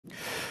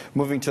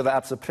Moving to the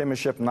Absa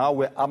Premiership now,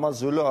 where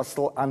Amazulu are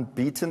still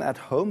unbeaten at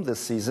home this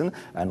season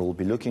and will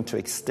be looking to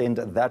extend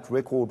that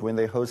record when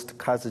they host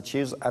Kaizer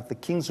Chiefs at the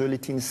King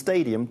Zwelithini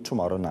Stadium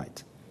tomorrow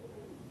night.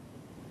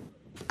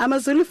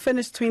 Amazulu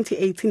finished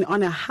 2018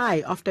 on a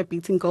high after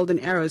beating Golden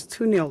Arrows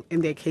 2-0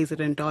 in their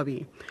KZN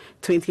derby.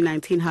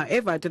 2019,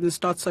 however, didn't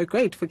start so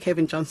great for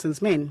Kevin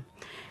Johnson's men.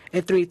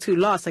 A 3-2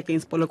 loss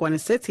against Polokwane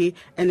City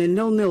and a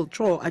 0-0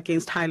 draw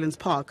against Highlands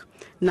Park.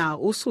 Now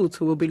Usuthu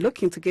will be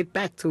looking to get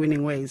back to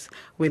winning ways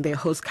when they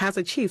host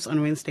Kaizer Chiefs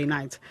on Wednesday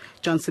night.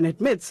 Johnson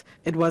admits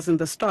it wasn't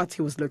the start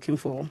he was looking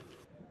for.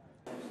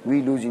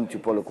 We losing to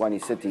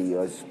Polokwane City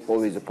was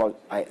always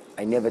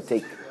I never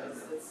take,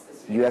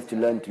 you have to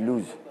learn to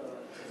lose.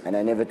 And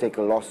I never take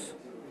a loss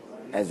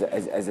as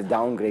a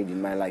downgrade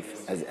in my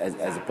life as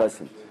a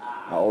person.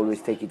 I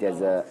always take it as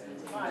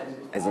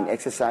an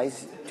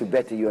exercise to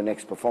better your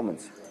next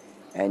performance.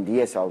 And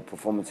yes, our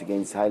performance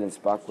against Highlands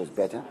Park was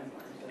better,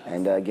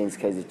 and against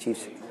Kaizer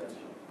Chiefs,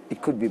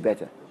 it could be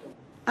better.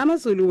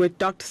 Amazulu were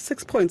docked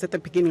 6 points at the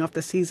beginning of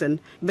the season.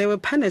 They were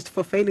punished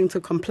for failing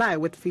to comply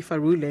with FIFA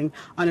ruling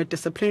on a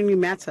disciplinary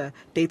matter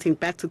dating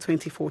back to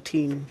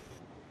 2014.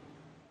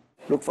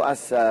 Look, for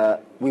us,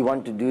 we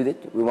want to do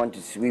it. We want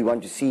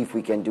to see if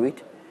we can do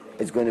it.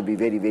 It's going to be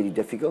very, very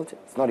difficult.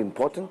 It's not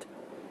important,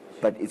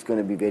 but it's going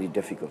to be very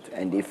difficult.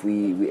 And if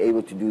we're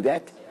able to do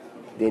that,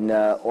 then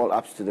all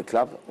ups to the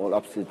club, all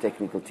ups to the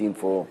technical team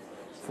for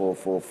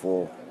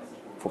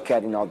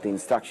carrying out the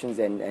instructions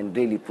and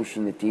really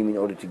pushing the team in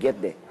order to get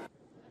there.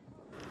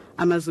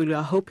 Amazulu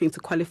are hoping to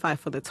qualify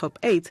for the top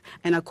 8,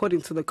 and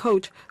according to the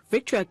coach,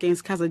 victory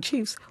against Kaizer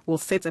Chiefs will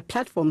set a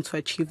platform to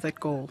achieve that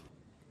goal.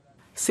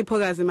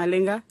 Siphokazi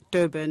Malenga,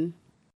 Durban.